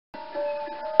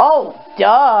Oh,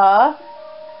 duh.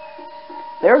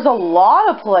 There's a lot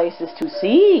of places to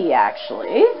see,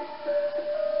 actually.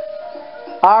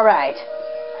 Alright.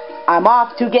 I'm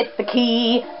off to get the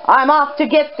key. I'm off to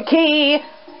get the key.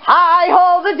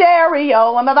 Hi-ho the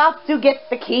dairy-o. I'm about to get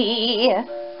the key.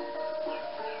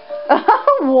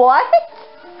 What?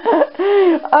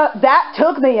 That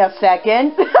took me a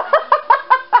second.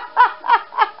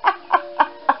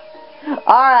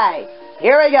 Alright.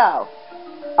 Here we go.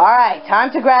 Alright,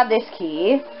 time to grab this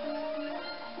key.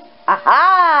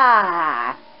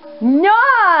 Aha!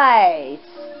 Nice!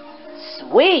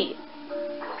 Sweet!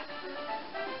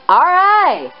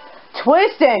 Alright!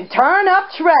 Twist and turn up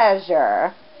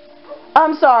treasure.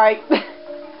 I'm sorry.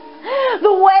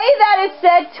 The way that it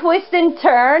said twist and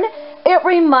turn, it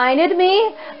reminded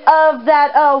me of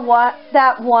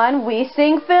that one We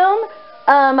Sing film.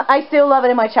 I still love it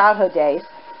in my childhood days.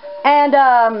 And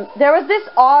there was this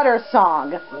otter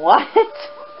song. What?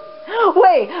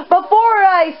 Wait, before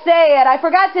I say it, I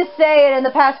forgot to say it in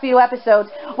the past few episodes.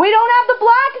 We don't have the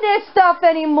blackness stuff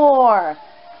anymore.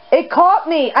 It caught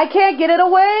me. I can't get it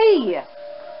away.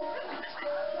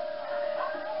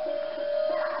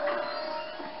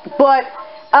 But,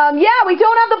 yeah, we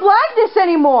don't have the blackness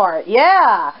anymore.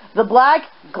 Yeah, the black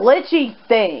glitchy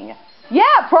thing.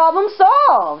 Yeah, problem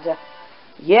solved.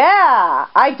 Yeah,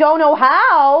 I don't know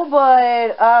how,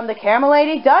 but the camera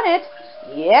lady done it.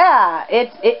 Yeah,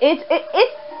 it's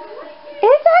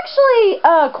actually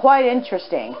quite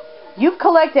interesting. You've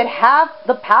collected half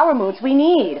the power moves we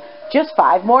need. Just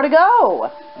 5 more to go.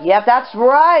 Yep, that's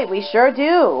right. We sure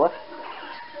do.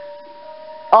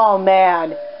 Oh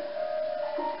man.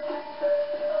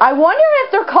 I wonder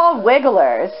if they're called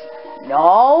wigglers.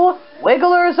 No,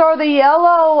 wigglers are the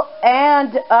yellow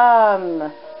and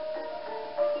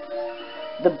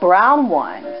the brown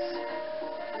ones.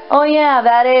 Oh yeah,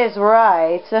 that is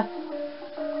right.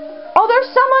 Oh, there's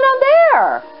someone on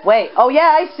there. Wait, oh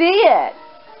yeah, I see it.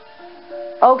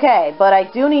 Okay, but I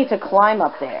do need to climb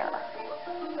up there.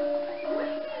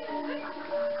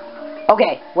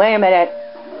 Okay, wait a minute.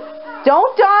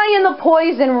 Don't die in the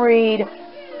poison, Reed.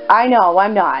 I know,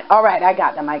 I'm not. Alright, I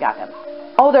got them.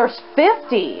 Oh, there's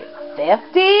 50. 50?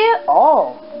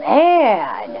 Oh,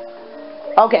 man.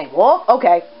 Okay, well,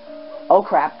 okay. Oh,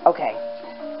 crap. Okay.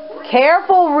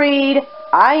 Careful, Reed.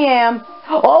 I am.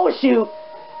 Oh, shoot.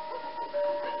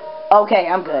 Okay,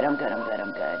 I'm good.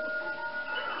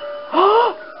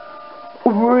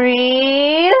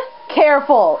 Reed.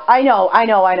 Careful. I know.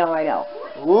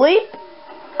 Leap.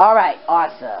 Alright,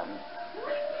 awesome.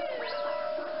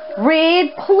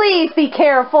 Reed, please be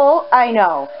careful. I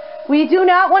know. We do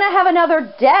not want to have another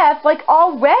death, like,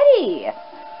 already.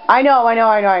 I know.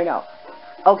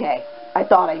 Okay, I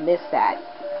thought I missed that.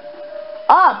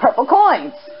 Ah, purple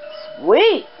coins.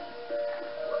 Sweet.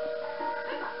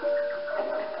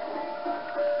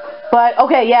 But,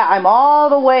 okay, yeah, I'm all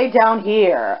the way down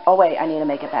here. Oh, wait, I need to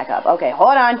make it back up. Okay,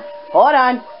 hold on,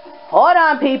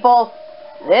 people.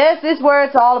 This is where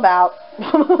it's all about.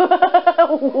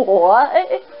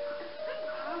 What?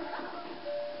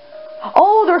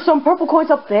 Oh, there's some purple coins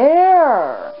up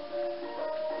there.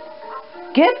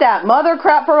 Get that mother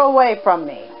crapper away from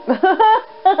me.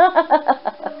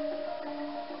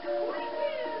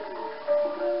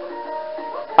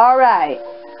 Alright.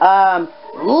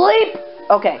 Leap!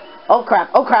 Okay. Oh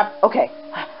crap. Okay.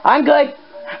 I'm good.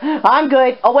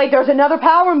 Oh wait, there's another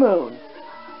power moon.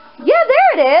 Yeah,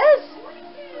 there it is.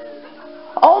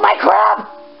 Oh my crap!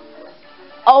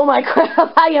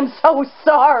 I am so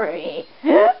sorry.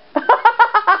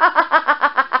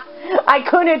 I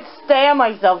couldn't stand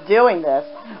myself doing this.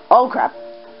 Oh crap.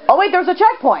 Oh wait, there's a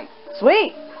checkpoint.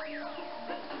 Sweet.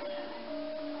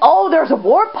 Oh, there's a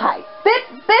warp pipe. Bit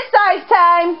size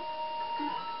time.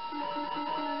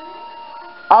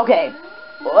 Okay.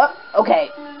 Okay.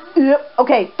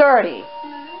 Okay, 30.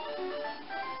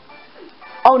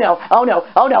 Oh no.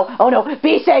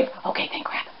 Be safe. Okay, thank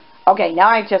crap. Okay, now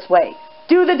I just wait.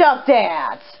 Do the duck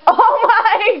dance. Oh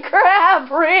my crap,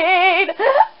 Reed.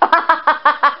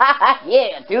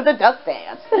 Yeah, do the duck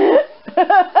dance.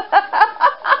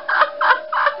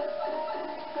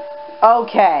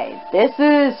 Okay, this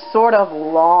is sort of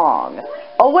long.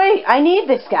 Oh wait, I need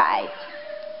this guy.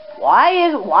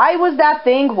 Why was that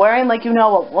thing wearing, like, you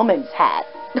know, a woman's hat?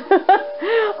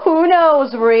 Who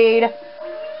knows, Reed?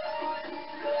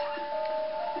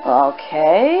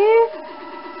 Okay.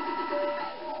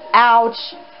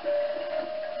 Ouch.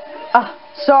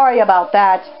 Sorry about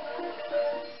that.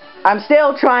 I'm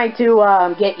still trying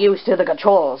to get used to the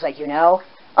controls, like, you know.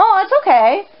 Oh, it's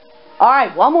okay.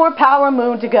 Alright, one more power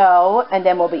moon to go, and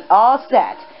then we'll be all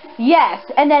set. Yes,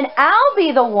 and then I'll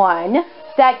be the one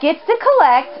that gets to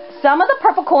collect some of the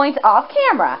purple coins off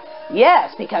camera.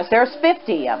 Yes, because there's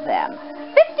 50 of them.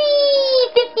 50!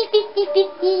 50, 50,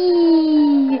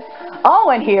 50! Oh,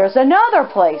 and here's another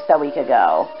place that we could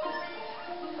go.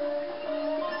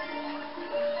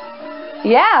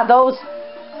 Yeah, those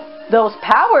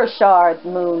power shard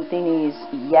moon thingies.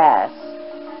 Yes.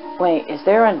 Wait, is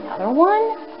there another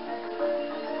one?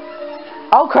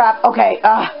 Oh crap. Okay.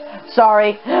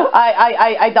 Sorry.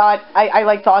 I thought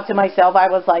I thought to myself, I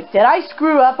was like, did I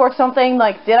screw up or something?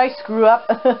 Like, did I screw up?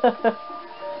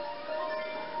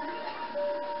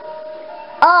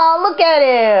 Oh, look at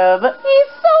him.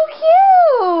 He's so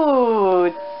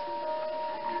cute.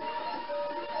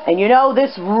 And you know,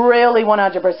 this really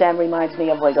 100% reminds me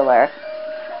of Wiggler.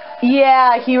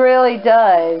 Yeah, he really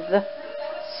does.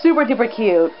 Super duper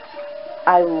cute.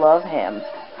 I love him.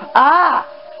 Ah!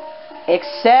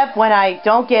 Except when I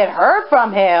don't get hurt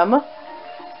from him.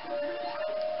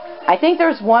 I think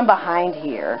there's one behind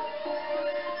here.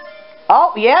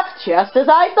 Oh, yep, just as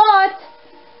I thought.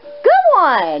 Good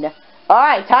one.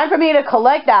 Alright, time for me to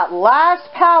collect that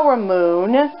last power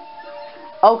moon.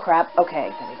 Oh, crap. Okay,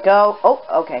 there we go. Oh,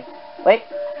 okay. Wait.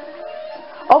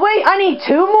 Oh, wait, I need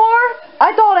 2 more?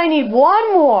 I thought I need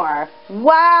 1 more.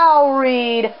 Wow,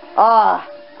 Reed.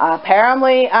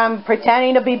 Apparently I'm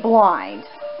pretending to be blind.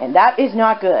 And that is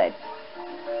not good.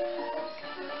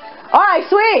 Alright,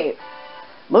 sweet.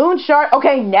 Moon shard.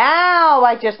 Okay, now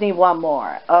I just need 1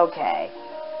 more. Okay.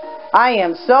 I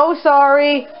am so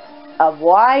sorry of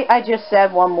why I just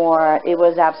said 1 more. It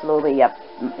was absolutely, yep,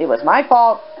 it was my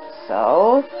fault.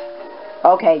 So,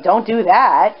 okay, don't do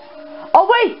that. Oh,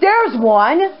 wait, there's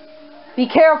one. Be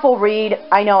careful, Reed.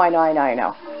 I know.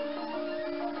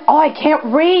 Oh, I can't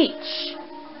reach.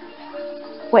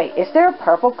 Wait, is there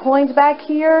purple coins back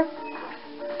here?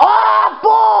 Oh,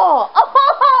 bull! Oh,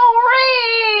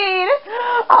 Reed!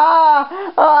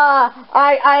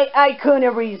 I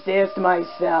couldn't resist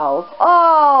myself.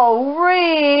 Oh,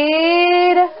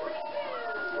 Reed!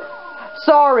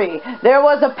 Sorry, there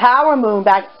was a power moon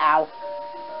back... Ow.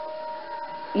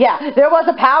 Yeah, there was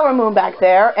a power moon back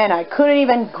there, and I couldn't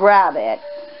even grab it.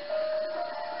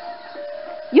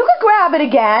 You could grab it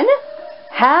again.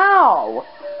 How?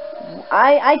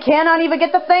 I cannot even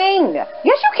get the thing. Yes,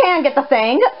 you can get the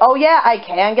thing. Oh, yeah, I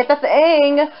can get the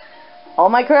thing. Oh,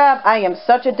 my crap. I am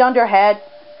such a dunderhead.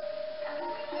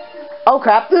 Oh,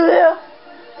 crap.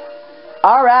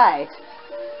 All right.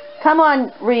 Come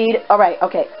on, Reed. All right,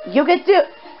 okay. You can do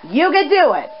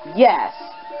it. Yes.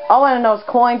 Oh, and those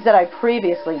coins that I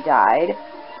previously died.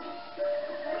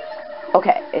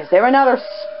 Okay, is there another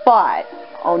spot?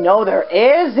 Oh, no, there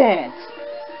isn't.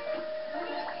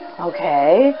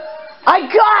 Okay. I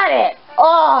got it!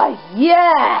 Oh,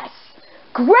 yes!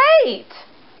 Great!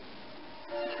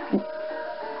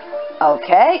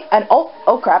 Okay, and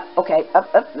oh crap. Okay,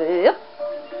 up.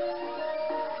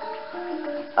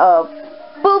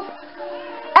 Boop.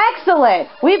 Excellent!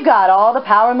 We've got all the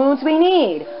power moons we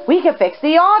need. We can fix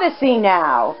the Odyssey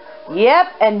now. Yep,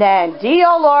 and then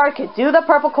DLR could do the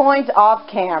purple coins off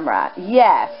camera.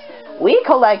 Yes, we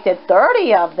collected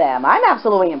 30 of them. I'm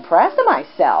absolutely impressed with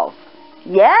myself.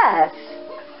 Yes,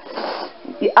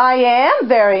 I am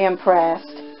very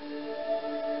impressed.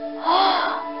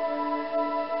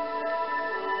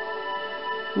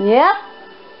 Yep,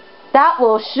 that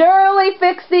will surely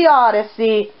fix the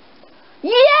Odyssey.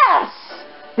 Yes,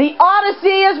 the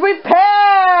Odyssey is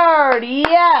repaired.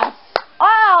 Yes,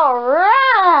 all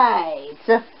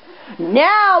right.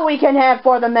 Now we can head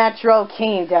for the Metro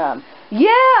Kingdom.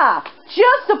 Yeah,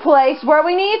 just the place where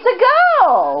we need to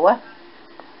go.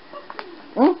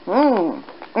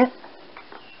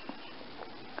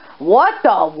 What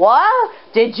the what?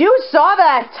 Did you saw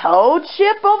that toad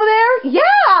ship over there?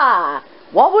 Yeah!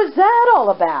 What was that all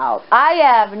about? I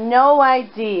have no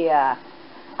idea.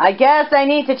 I guess I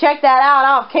need to check that out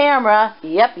off camera.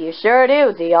 Yep, you sure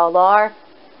do, DLR.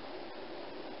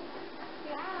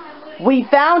 We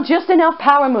found just enough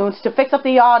power moons to fix up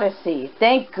the Odyssey.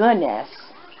 Thank goodness.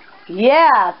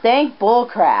 Yeah, thank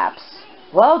bullcraps.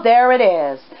 Well, there it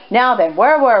is. Now then,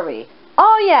 where were we?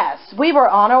 Oh yes, we were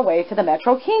on our way to the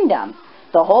Metro Kingdom.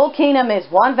 The whole kingdom is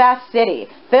one vast city,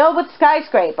 filled with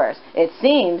skyscrapers. It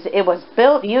seems it was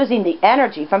built using the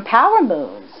energy from power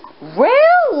moons.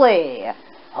 Really?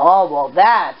 Oh, well,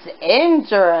 that's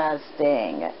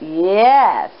interesting.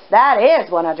 Yes, that is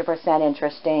 100%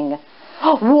 interesting.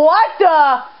 What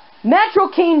the? Metro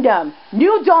Kingdom,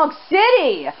 New Donk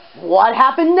City. What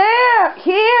happened there?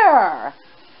 Here.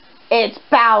 It's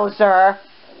Bowser.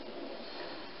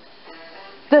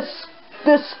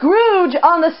 The Scrooge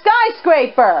on the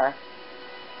skyscraper.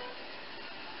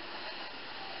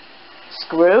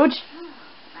 Scrooge?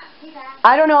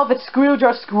 I don't know if it's Scrooge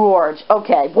or Scrooge.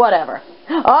 Okay, whatever.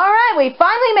 Alright, we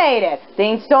finally made it.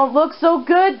 Things don't look so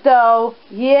good, though.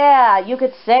 Yeah, you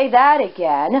could say that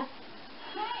again.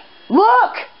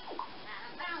 Look!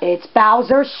 It's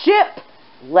Bowser's ship.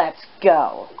 Let's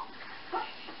go.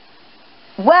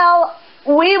 Well,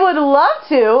 we would love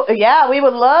to. Yeah, we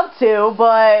would love to,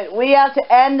 but we have to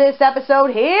end this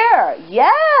episode here.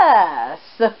 Yes.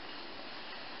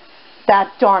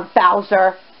 That darn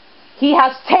Bowser. He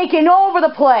has taken over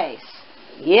the place.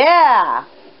 Yeah.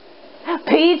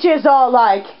 Peach is all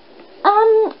like,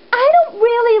 I don't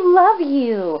really love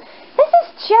you. This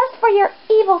is just for your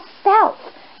evil self.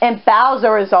 And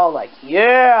Bowser is all like,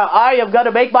 yeah, I am going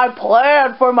to make my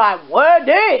plan for my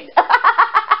wedding.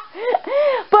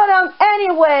 But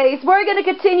anyways, we're going to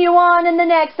continue on in the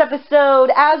next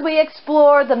episode as we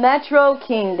explore the Metro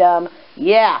Kingdom.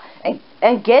 Yeah,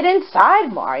 and get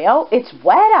inside, Mario. It's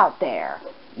wet out there.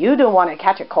 You don't want to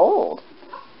catch a cold.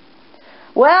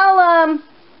 Well,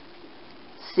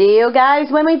 see you guys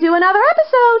when we do another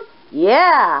episode.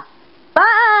 Yeah.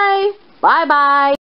 Bye. Bye-bye.